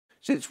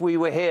since we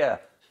were here.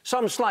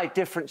 Some slight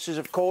differences,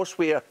 of course.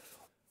 We are,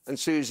 and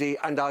Susie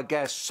and our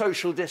guests,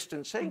 social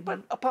distancing.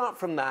 But apart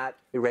from that,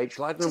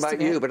 Rachel, I don't know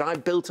about you, but I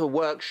built a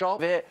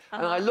workshop here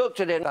and I looked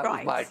at it. That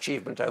was my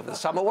achievement over the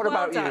summer. What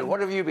about you? What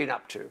have you been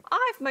up to?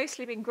 I've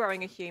mostly been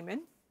growing a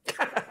human.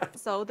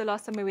 So the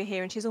last time we were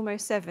here, and she's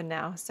almost 7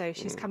 now, so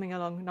she's coming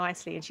along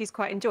nicely, and she's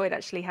quite enjoyed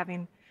actually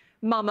having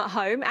mum at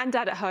home and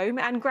dad at home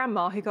and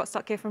grandma who got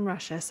stuck here from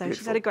Russia, so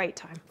she's had a great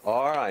time.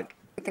 All right.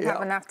 We can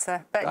have an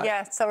after. But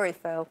yeah, sorry,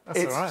 Phil.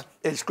 That's all right.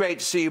 It's great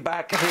to see you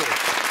back here.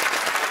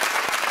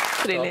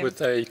 Start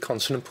with a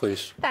consonant,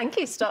 please. Thank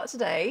you. Start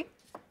today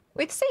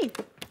with C.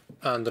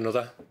 And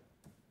another.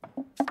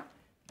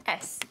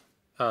 S.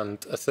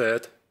 And a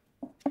third.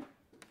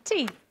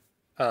 T.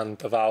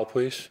 And a vowel,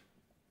 please.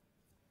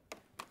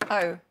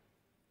 O.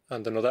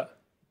 And another.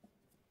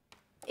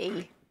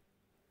 E.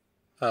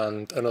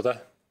 And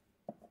another.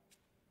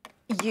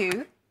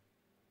 U.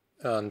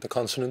 And a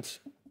consonant.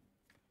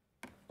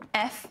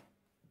 F.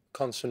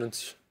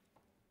 Consonant.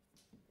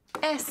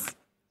 S.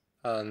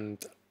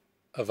 And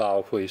a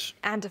vowel, please.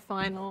 And a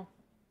final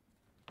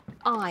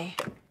I.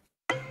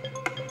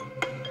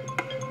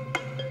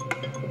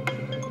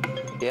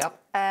 Yep.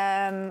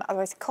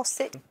 Otherwise,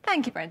 Cosset.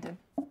 Thank you, Brendan.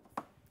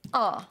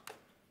 R.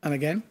 And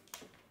again.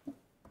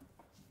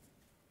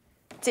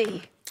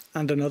 D.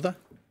 And another.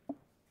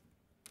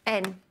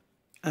 N.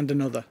 And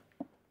another.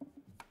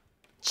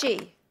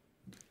 G.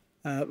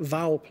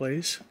 Vowel,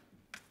 please.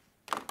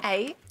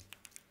 A.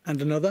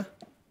 And another.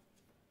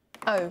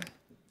 O.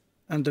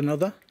 And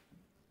another.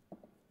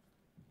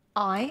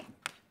 I.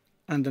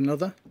 And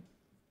another.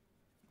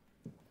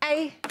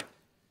 A.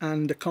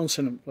 And a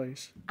consonant,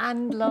 please.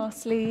 And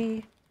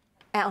lastly,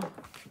 L.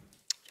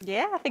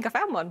 Yeah, I think I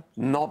found one.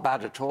 Not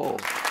bad at all.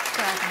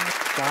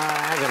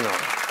 Diagonal.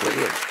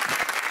 Brilliant.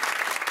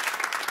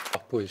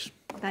 Please.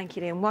 Thank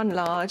you, Liam. 1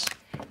 large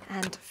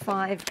and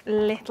 5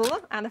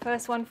 little. And the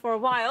first one for a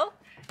while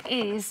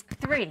is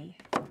 3,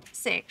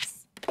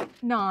 6,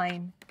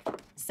 9,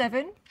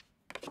 7,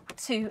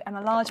 2, and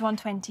a large one,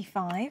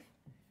 25.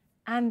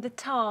 And the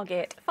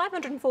target,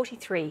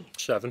 543.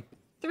 7.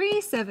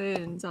 3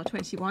 sevens are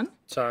 21.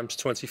 Times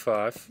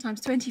 25.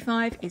 Times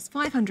 25 is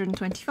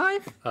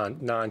 525.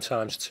 And 9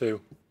 times 2.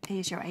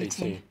 Here's your 18.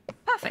 18.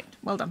 Perfect.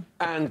 Well done.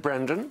 And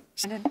Brendan?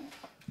 Brendan.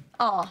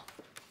 R.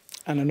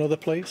 And another,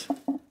 please.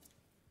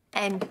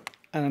 N.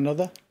 And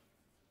another.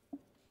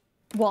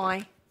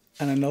 Y.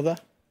 And another.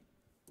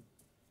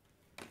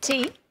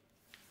 T.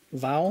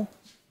 Vowel.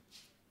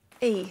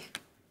 E.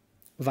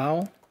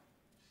 Vowel.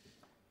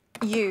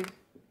 U.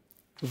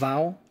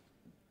 Vowel.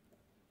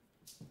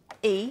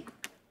 E.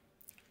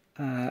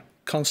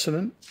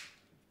 Consonant.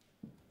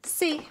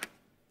 C.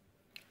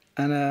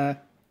 And a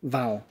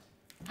vowel.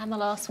 And the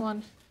last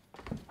one,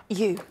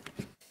 U.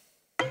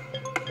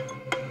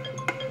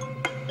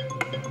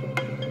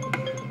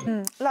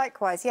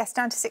 Likewise, yes,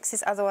 down to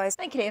 6s otherwise.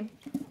 Thank you, Liam.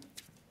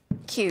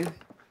 Q.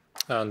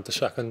 And the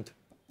second.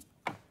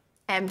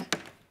 M.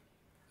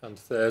 And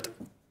the third.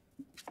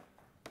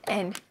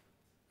 N.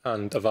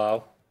 And a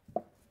vowel.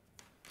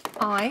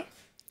 I.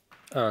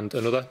 And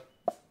another.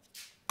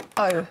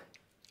 O.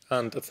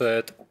 And a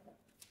third.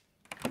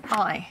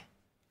 I.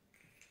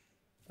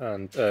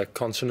 And a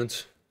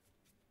consonant.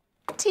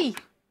 T.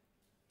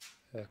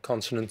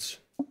 Consonant.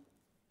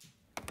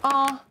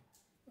 R.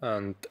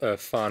 And a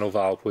final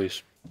vowel,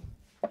 please.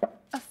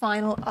 A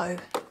final O.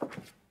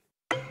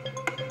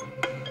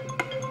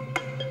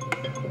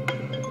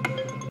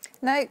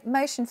 No,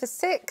 motion for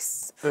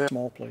 6.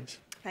 Small, please.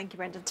 Thank you,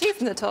 Brendan. 2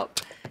 from the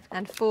top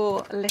and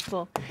 4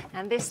 little.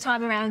 And this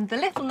time around, the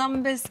little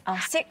numbers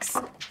are 6,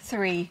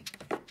 3,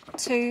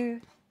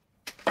 2,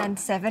 and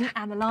 7.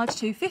 And the large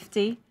 2,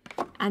 50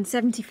 and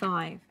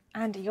 75.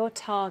 And your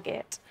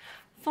target,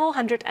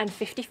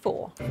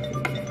 454.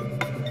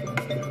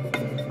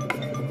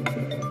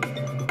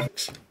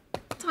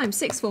 Times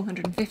 6,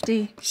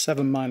 450.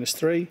 7 minus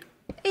 3.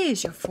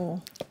 Is your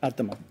 4. Add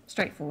them on.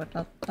 Straightforward,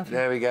 lovely.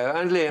 There we go.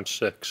 And Liam?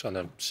 6, and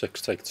then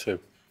 6 take 2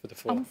 for the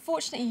 4.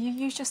 Unfortunately, you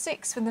used your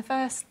 6 from the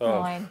first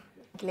line,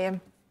 Liam.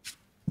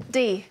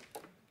 D.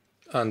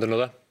 And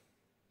another.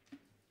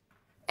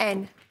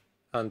 N.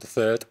 And the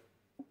third.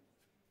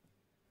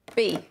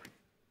 B.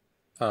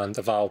 And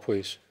a vowel,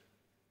 please.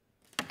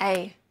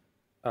 A.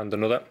 And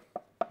another.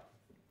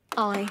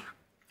 I.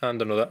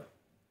 And another.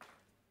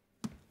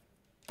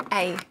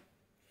 A.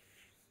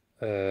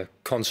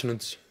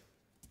 Consonants.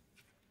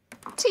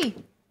 T.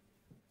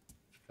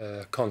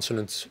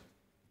 Consonants.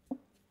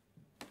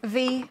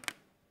 V.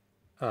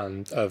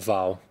 And a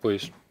vowel,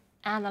 please.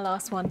 And the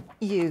last one,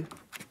 U.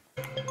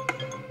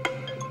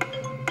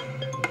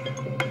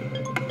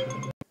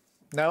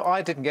 No,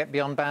 I didn't get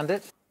beyond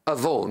bandit.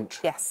 Avant.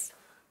 Yes.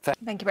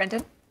 Thank you,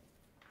 Brendan.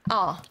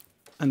 R.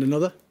 And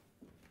another.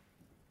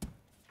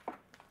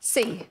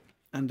 C.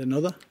 And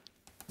another.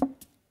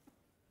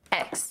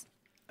 X.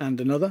 And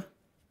another.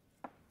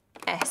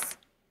 S.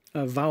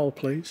 A vowel,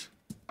 please.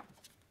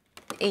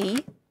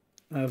 E.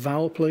 A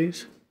vowel,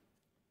 please.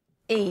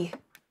 E.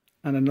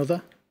 And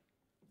another.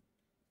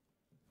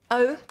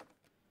 O.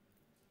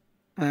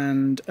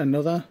 and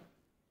another.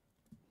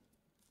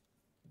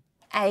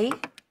 A.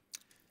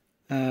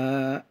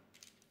 And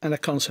a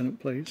consonant,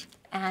 please.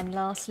 And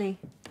lastly,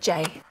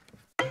 J.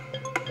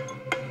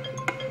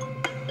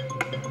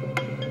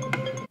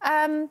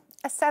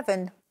 A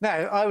 7. No,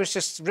 I was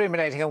just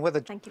ruminating on whether...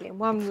 Thank you, Liam.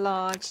 1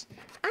 large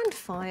and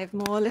 5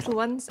 more little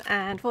ones.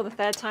 And for the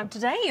third time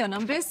today, your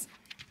numbers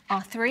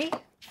are 3,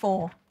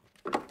 4,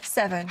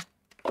 7,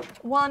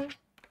 1,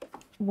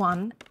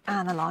 1,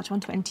 and a large one,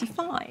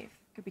 25.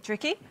 Could be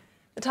tricky.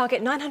 The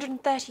target,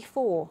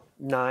 934.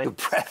 9.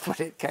 Breath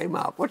when it came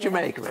up. What do you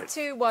make of it?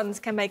 2 ones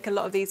can make a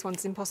lot of these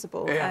ones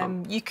impossible. Yeah.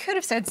 You could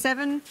have said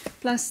 7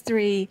 plus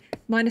 3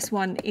 minus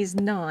 1 is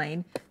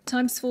 9,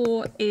 times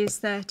 4 is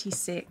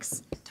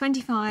 36,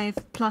 25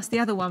 plus the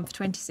other one for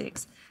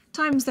 26.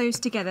 Times those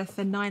together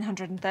for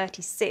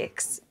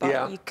 936, but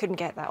Yeah. you couldn't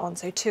get that on,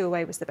 so 2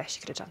 away was the best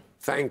you could have done.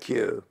 Thank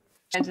you.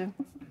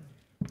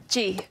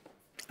 G.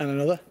 And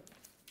another.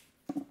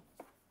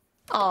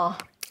 R.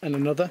 And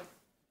another.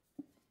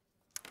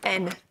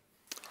 N.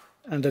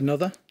 And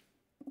another.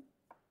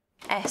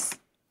 S.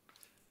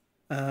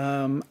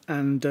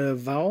 And a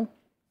vowel.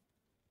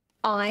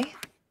 I.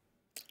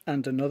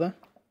 And another.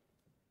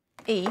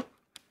 E.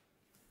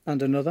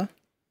 And another.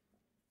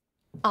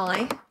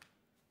 I.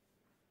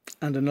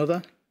 And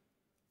another.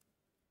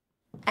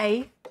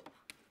 A.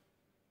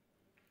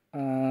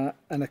 And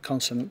a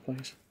consonant,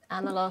 please.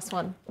 And the last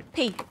one,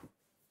 P.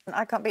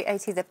 I can't beat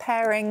 80. The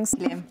pairings.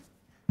 Liam.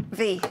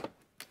 V.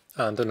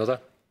 And another.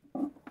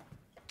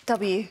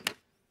 W.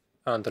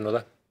 And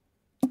another.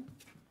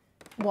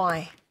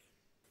 Y.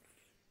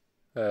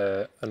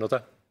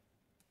 Another.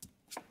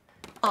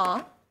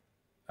 R.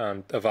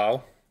 And a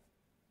vowel.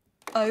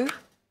 O.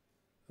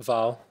 A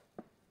vowel.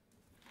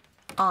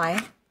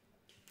 I.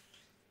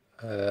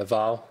 A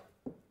vowel.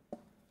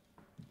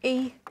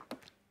 E.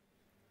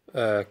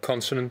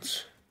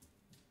 Consonant.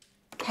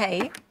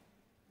 K.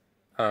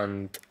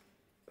 And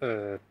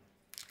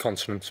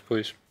consonants,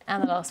 please.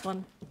 And the last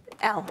one,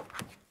 L.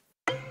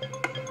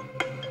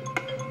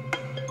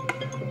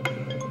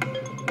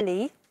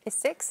 Lee is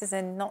 6, as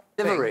in not...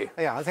 Livery.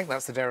 Yeah, I think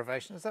that's the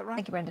derivation. Is that right?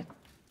 Thank you, Brendan.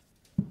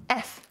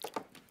 F.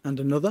 And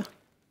another.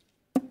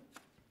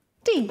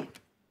 D.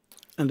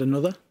 And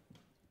another.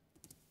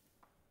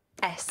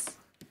 S.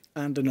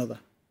 And another.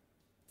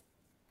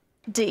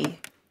 D.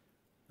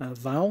 A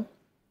vowel.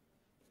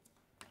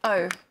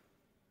 O.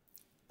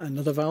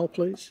 Another vowel,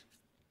 please.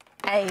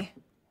 A.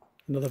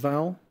 Another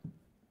vowel.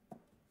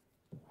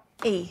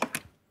 E.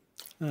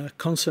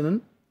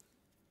 Consonant.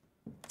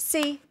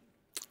 C.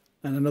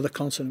 And another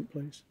consonant,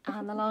 please.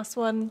 And the last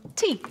one,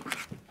 T.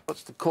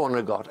 What's the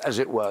corner got, as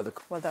it were?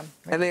 Well done.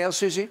 Anything else,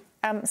 Susie?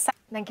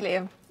 Thank you,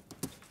 Liam.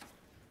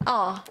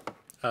 R.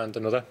 And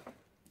another.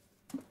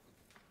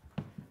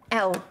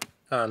 L.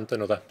 And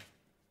another.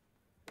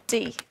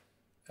 D.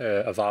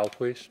 A vowel,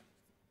 please.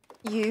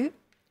 U.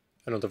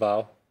 Another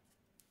vowel.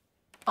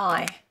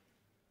 I.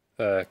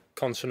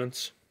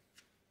 Consonants.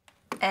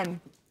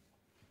 M.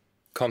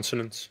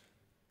 Consonants.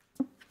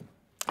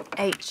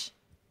 H.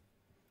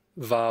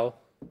 Vowel.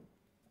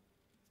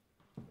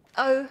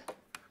 O.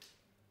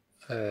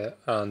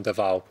 And a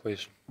vowel,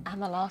 please.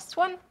 And the last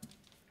one,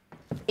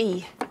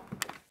 E.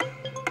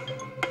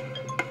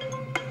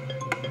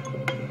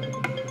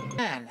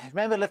 And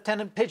remember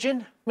Lieutenant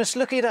Pigeon? Must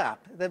look it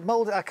up. The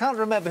mould. I can't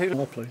remember who...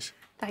 More, please.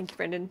 Thank you,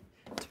 Brendan.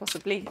 To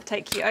possibly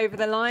take you over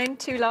the line.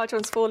 2 large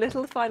ones, 4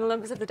 little. The final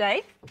numbers of the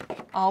day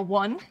are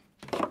 1,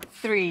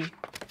 3,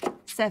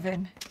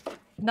 7,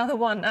 another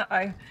 1,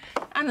 uh-oh.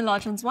 And the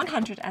large one's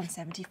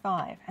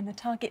 175. And the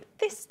target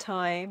this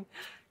time,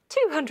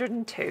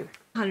 202.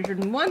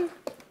 101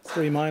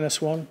 3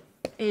 minus 1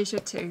 is your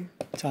 2.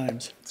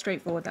 times.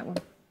 Straightforward, that one.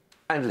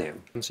 And Liam.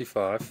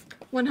 75.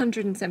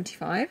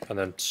 175 And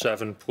then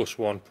 7 plus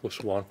 1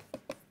 plus 1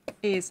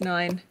 is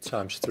 9.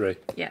 times 3.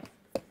 Yeah.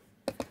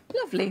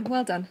 Lovely,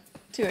 well done.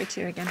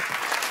 202 again.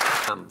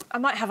 I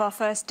might have our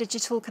first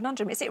digital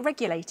conundrum. Is it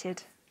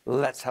regulated?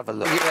 Let's have a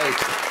look.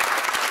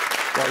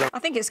 I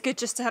think it's good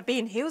just to be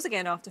in heels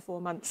again after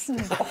 4 months. See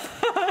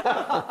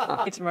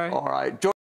you tomorrow. All right.